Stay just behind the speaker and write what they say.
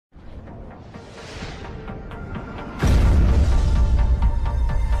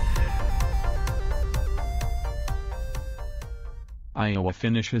Iowa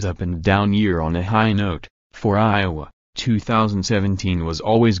finishes up and down year on a high note. For Iowa, 2017 was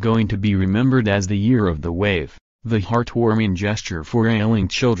always going to be remembered as the year of the wave, the heartwarming gesture for ailing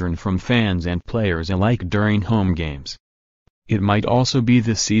children from fans and players alike during home games. It might also be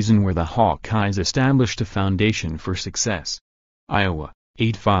the season where the Hawkeyes established a foundation for success. Iowa,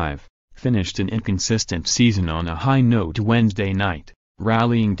 8-5, finished an inconsistent season on a high note Wednesday night,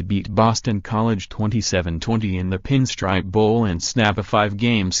 rallying to beat Boston College 27-20 in the Pinstripe Bowl and snap a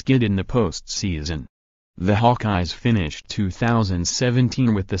 5-game skid in the postseason. The Hawkeyes finished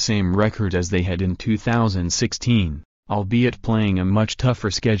 2017 with the same record as they had in 2016, albeit playing a much tougher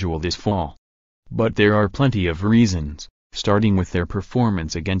schedule this fall. But there are plenty of reasons, starting with their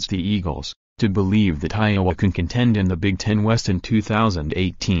performance against the Eagles, to believe that Iowa can contend in the Big Ten West in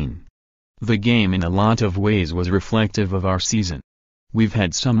 2018. The game in a lot of ways was reflective of our season. We've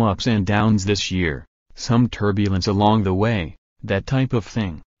had some ups and downs this year, some turbulence along the way, that type of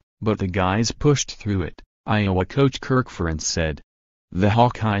thing. But the guys pushed through it, Iowa coach Kirk Ferentz said. The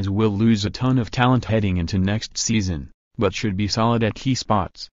Hawkeyes will lose a ton of talent heading into next season, but should be solid at key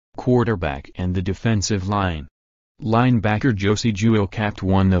spots, quarterback and the defensive line. Linebacker Josie Jewell capped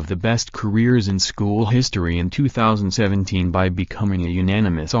one of the best careers in school history in 2017 by becoming a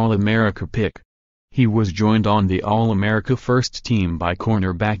unanimous All-America pick. He was joined on the All-America first team by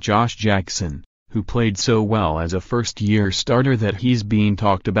cornerback Josh Jackson, who played so well as a first-year starter that he's being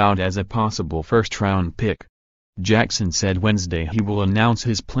talked about as a possible first-round pick. Jackson said Wednesday he will announce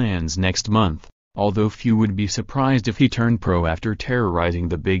his plans next month, although few would be surprised if he turned pro after terrorizing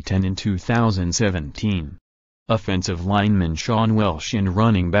the Big Ten in 2017. Offensive lineman Sean Welsh and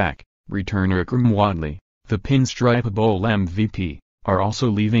running back, returner Akrum Wadley, the Pinstripe Bowl MVP, are also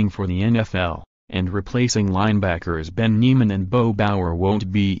leaving for the NFL, and replacing linebackers Ben Neiman and Bo Bauer won't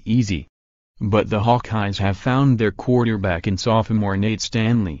be easy. But the Hawkeyes have found their quarterback in sophomore Nate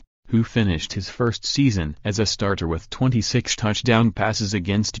Stanley, who finished his first season as a starter with 26 touchdown passes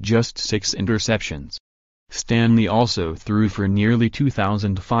against just 6 interceptions. Stanley also threw for nearly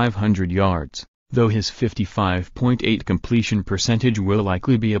 2,500 yards, though his 55.8 completion percentage will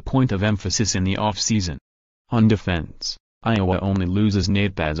likely be a point of emphasis in the offseason. On defense, Iowa only loses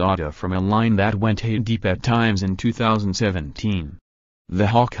Nate Bazata from a line that went 8 deep at times in 2017. The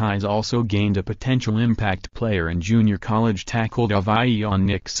Hawkeyes also gained a potential impact player in junior college tackle Davion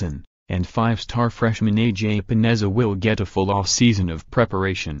Nixon, and 5-star freshman A.J. Pineza will get a full off-season of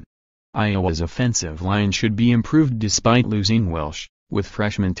preparation. Iowa's offensive line should be improved despite losing Welsh, with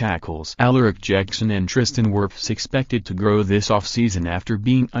freshman tackles Alaric Jackson and Tristan Wirfs expected to grow this offseason after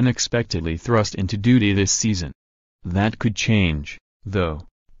being unexpectedly thrust into duty this season. That could change, though,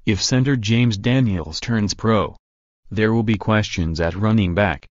 if center James Daniels turns pro. There will be questions at running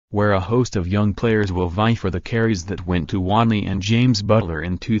back, where a host of young players will vie for the carries that went to Wadley and James Butler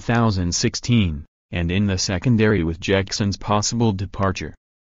in 2016, and in the secondary with Jackson's possible departure.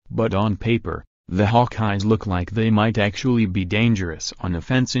 But on paper, the Hawkeyes look like they might actually be dangerous on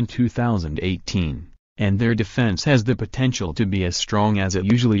offense in 2018, and their defense has the potential to be as strong as it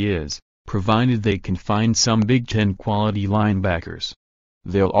usually is, provided they can find some Big Ten quality linebackers.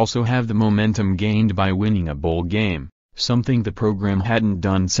 They'll also have the momentum gained by winning a bowl game, something the program hadn't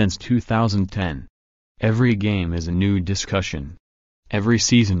done since 2010. Every game is a new discussion. Every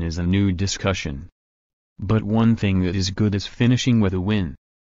season is a new discussion. But one thing that is good is finishing with a win.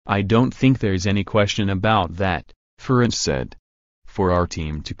 I don't think there's any question about that, Ferentz said. For our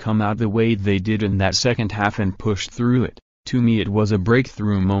team to come out the way they did in that second half and push through it, to me it was a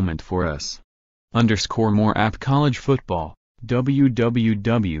breakthrough moment for us. _more app college football.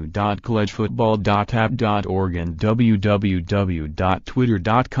 www.collegefootball.app.org and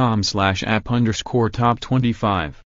www.twitter.com/app_top25